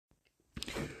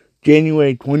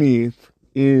January 20th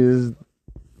is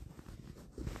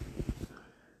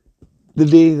the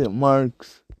day that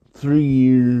marks 3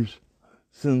 years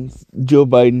since Joe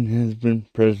Biden has been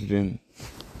president.